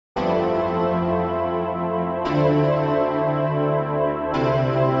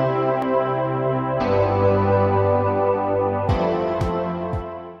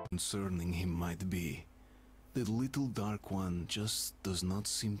Concerning him might be, the little dark one just does not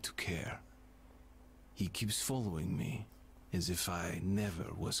seem to care. He keeps following me, as if I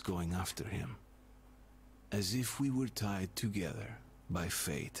never was going after him. As if we were tied together by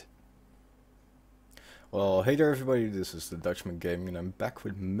fate. Well, hey there everybody, this is the Dutchman Gaming and I'm back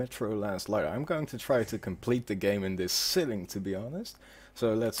with Metro Last Light. I'm going to try to complete the game in this sitting, to be honest.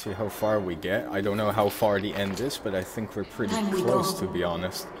 So let's see how far we get. I don't know how far the end is, but I think we're pretty close, to be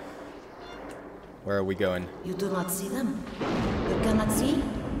honest. Where are we going? You do not see them? You cannot see?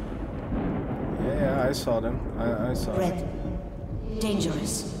 Yeah, I saw them. I saw them. Red.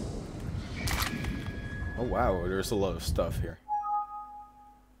 Dangerous. Oh wow, there's a lot of stuff here.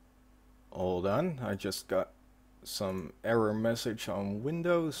 Hold on, I just got some error message on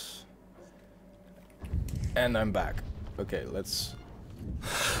Windows. And I'm back. Okay, let's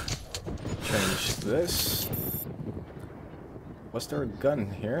change this. Was there a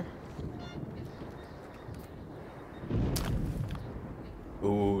gun here?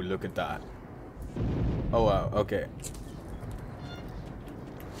 Ooh, look at that. Oh wow, okay.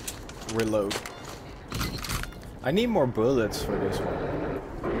 Reload. I need more bullets for this one.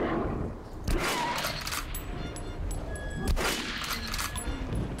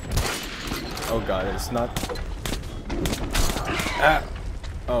 Oh god, it's not... Ah!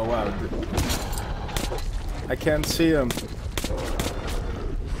 Oh wow. I can't see him.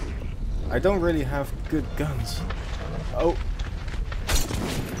 I don't really have good guns. Oh.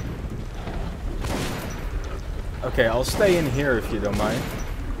 Okay, I'll stay in here if you don't mind.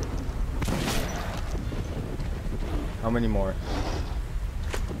 How many more?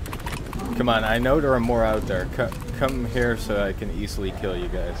 Come on, I know there are more out there. Come here so I can easily kill you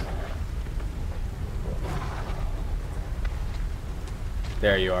guys.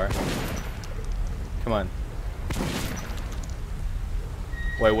 There you are. Come on.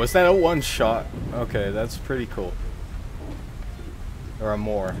 Wait, was that a one shot? Okay, that's pretty cool. There are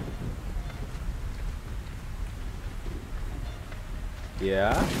more.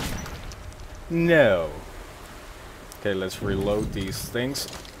 Yeah? No. Okay, let's reload these things.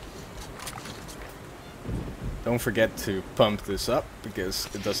 Don't forget to pump this up, because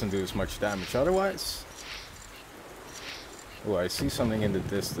it doesn't do as much damage otherwise. Oh, I see something in the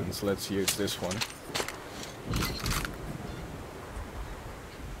distance. Let's use this one.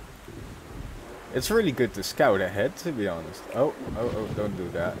 It's really good to scout ahead, to be honest. Oh, don't do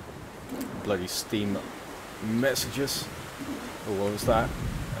that. Bloody Steam messages. Oh, what was that?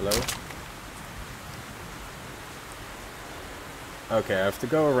 Hello? Okay, I have to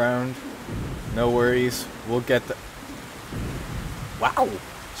go around. No worries. We'll get the... Wow!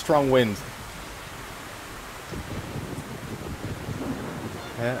 Strong wind.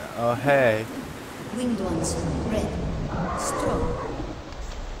 Oh, hey. Winged ones. Red. Strong.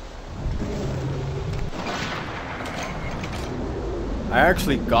 I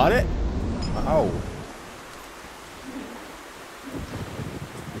actually got it? Wow.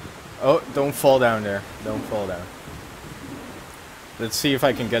 Oh, don't fall down there. Don't fall down. Let's see if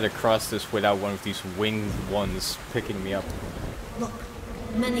I can get across this without one of these winged ones picking me up. Look,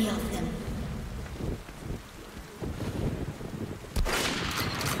 many of them.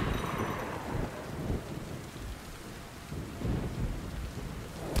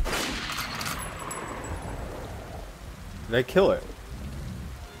 Did I kill it?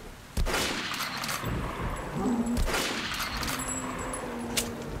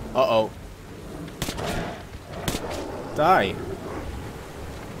 Uh-oh. Die.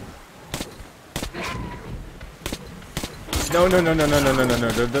 No, no, no, no, no, no, no, no,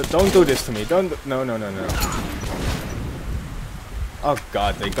 no, don't do this to me. Don't, no, no, no, no. Oh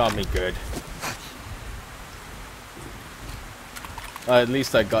god, they got me good. At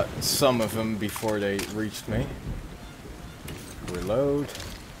least I got some of them before they reached me. Reload.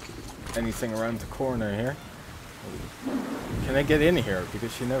 Anything around the corner here? Can I get in here?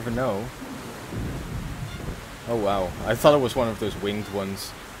 Because you never know. Oh wow, I thought it was one of those winged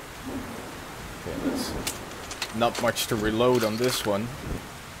ones. Okay, let's... Not much to reload on this one.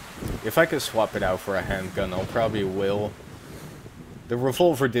 If I could swap it out for a handgun, I'll probably will. The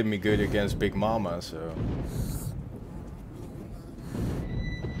revolver did me good against Big Mama, so...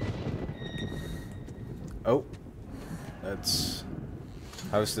 Oh. That's...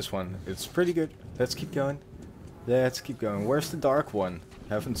 How's this one? It's pretty good. Let's keep going. Let's keep going. Where's the dark one?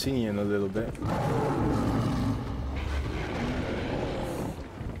 Haven't seen you in a little bit.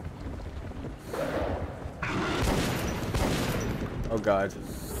 Oh god.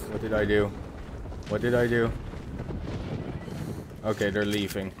 What did I do? What did I do? Okay, they're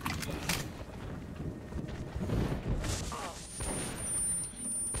leaving.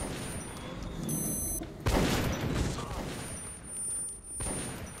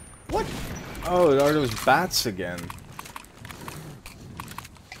 What? Oh, are those bats again?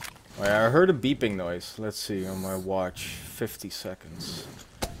 Wait, I heard a beeping noise. Let's see on my watch. 50 seconds.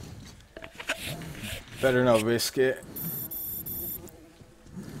 Better not risk it.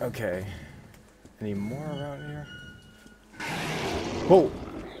 Okay. Any more around here? Whoa!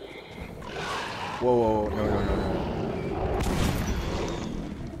 Whoa, whoa, no, no, no, no.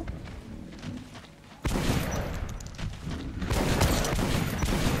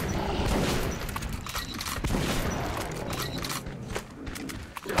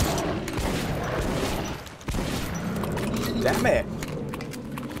 Damn it!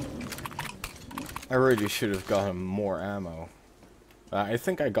 I really should have gotten more ammo. I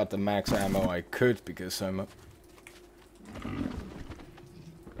think I got the max ammo I could because I'm...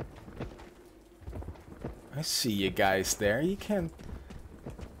 I see you guys there. You can't...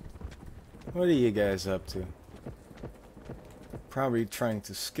 What are you guys up to? Probably trying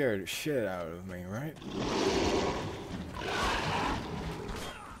to scare the shit out of me, right?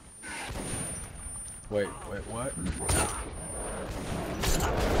 Wait, what?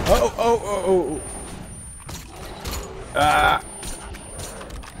 Oh! Ah!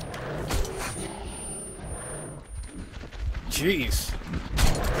 Jeez.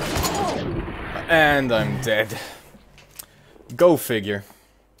 And I'm dead. Go figure.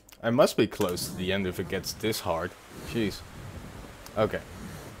 I must be close to the end if it gets this hard. Jeez. Okay.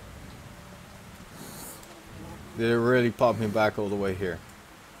 Did it really pop me back all the way here?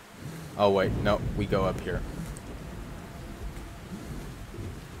 Oh wait, no, we go up here.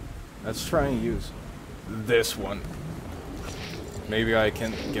 Let's try and use this one. Maybe I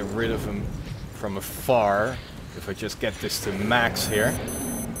can get rid of him from afar if I just get this to max here.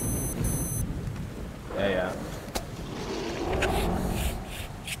 Yeah.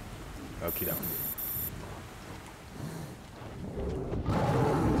 Okie doke.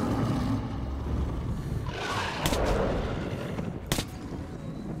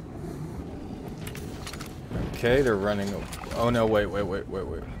 Okay, they're running. Oh no, wait.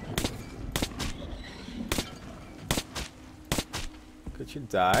 Could you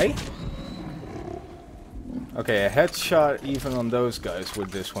die? Okay, a headshot even on those guys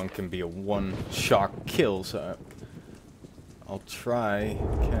with this one can be a one-shot kill, so I'll try.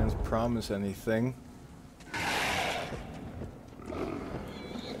 Can't promise anything.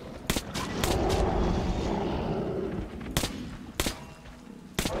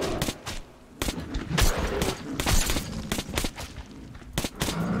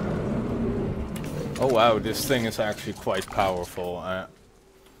 Oh wow, this thing is actually quite powerful. I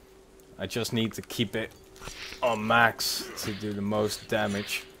just need to keep it on max to do the most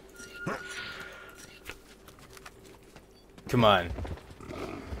damage. Come on.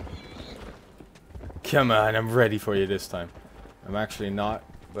 Come on, I'm ready for you this time. I'm actually not,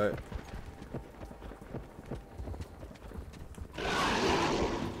 but...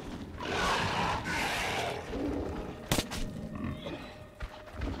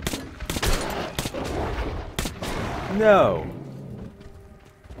 No!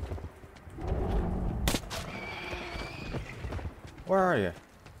 Where are you?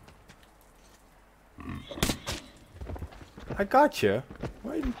 I got you.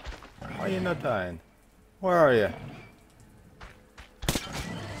 Why are you not dying? Where are you?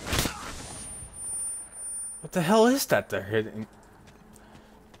 What the hell is that they're hitting?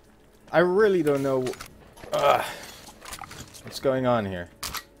 I really don't know what's going on here.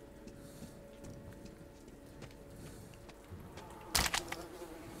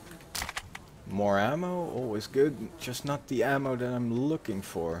 More ammo, always good, just not the ammo that I'm looking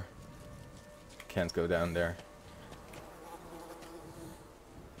for. Can't go down there.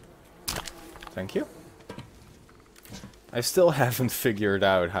 Thank you. I still haven't figured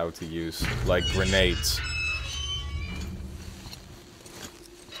out how to use, like, grenades.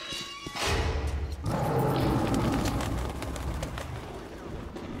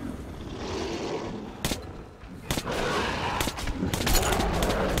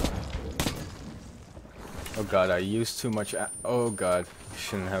 Oh god, I used too much oh god,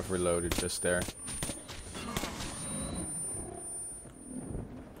 shouldn't have reloaded just there.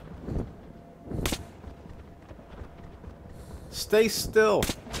 Stay still!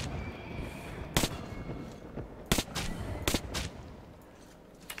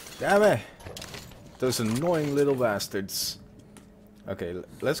 Damn it! Those annoying little bastards. Okay,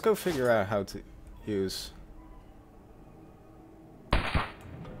 let's go figure out how to use...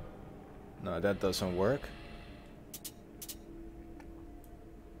 No, that doesn't work.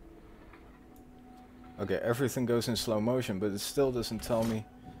 Okay, everything goes in slow motion, but it still doesn't tell me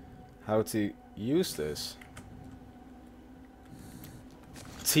how to use this.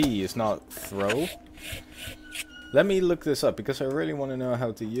 T is not throw. Let me look this up, because I really want to know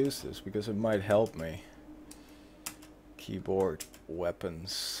how to use this, because it might help me. Keyboard,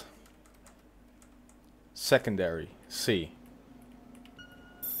 weapons. Secondary, C.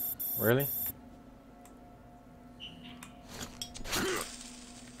 Really?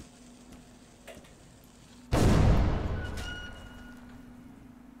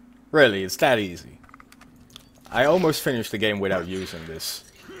 Really, it's that easy. I almost finished the game without using this.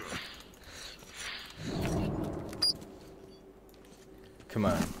 Come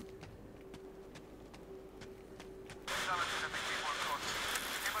on.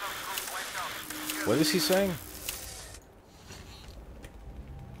 What is he saying?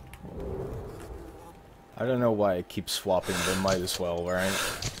 I don't know why I keep swapping, but might as well, right?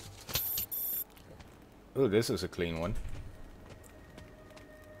 Ooh, this is a clean one.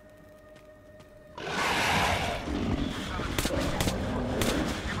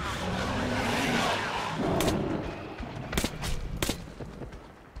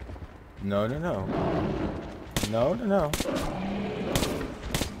 No, no, no. No, no, no.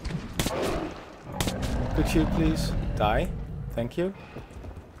 Could you please die? Thank you.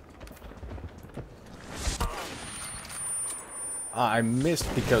 Ah, I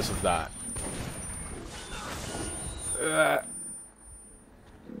missed because of that.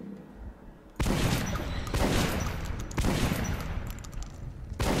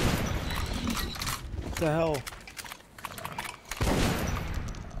 What the hell?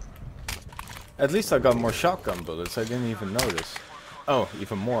 At least I got more shotgun bullets, I didn't even notice. Oh,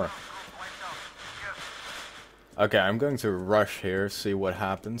 even more. Okay, I'm going to rush here, see what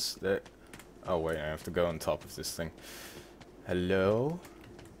happens. Oh wait, I have to go on top of this thing. Hello?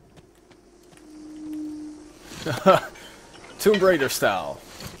 Tomb Raider style.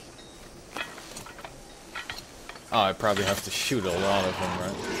 Oh, I probably have to shoot a lot of them,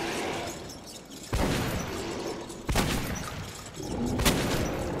 right?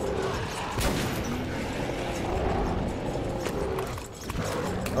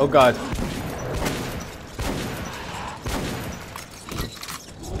 Oh god.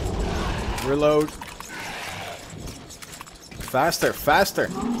 Reload. Faster, faster.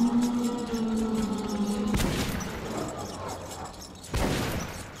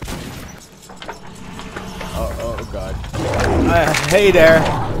 Oh god. Hey there.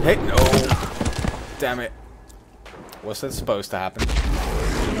 Hey, no. Damn it. What's that supposed to happen?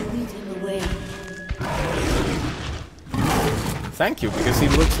 Thank you, because he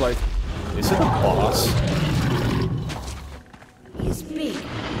looks like... Is it a boss? He's big,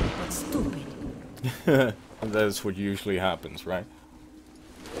 but stupid. That's what usually happens, right?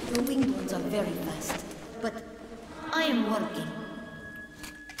 The winged ones are very fast, but I am working.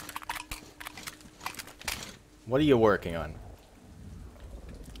 What are you working on?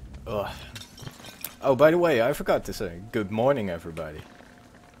 Ugh. Oh, by the way, I forgot to say, good morning, everybody.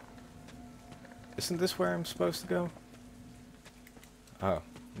 Isn't this where I'm supposed to go? Oh,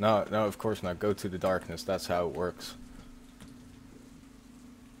 no, no, of course not. Go to the darkness, that's how it works.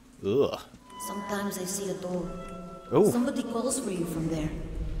 Ugh. Sometimes I see a door. Ooh. Somebody calls for you from there.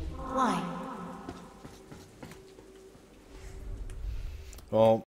 Why? Well,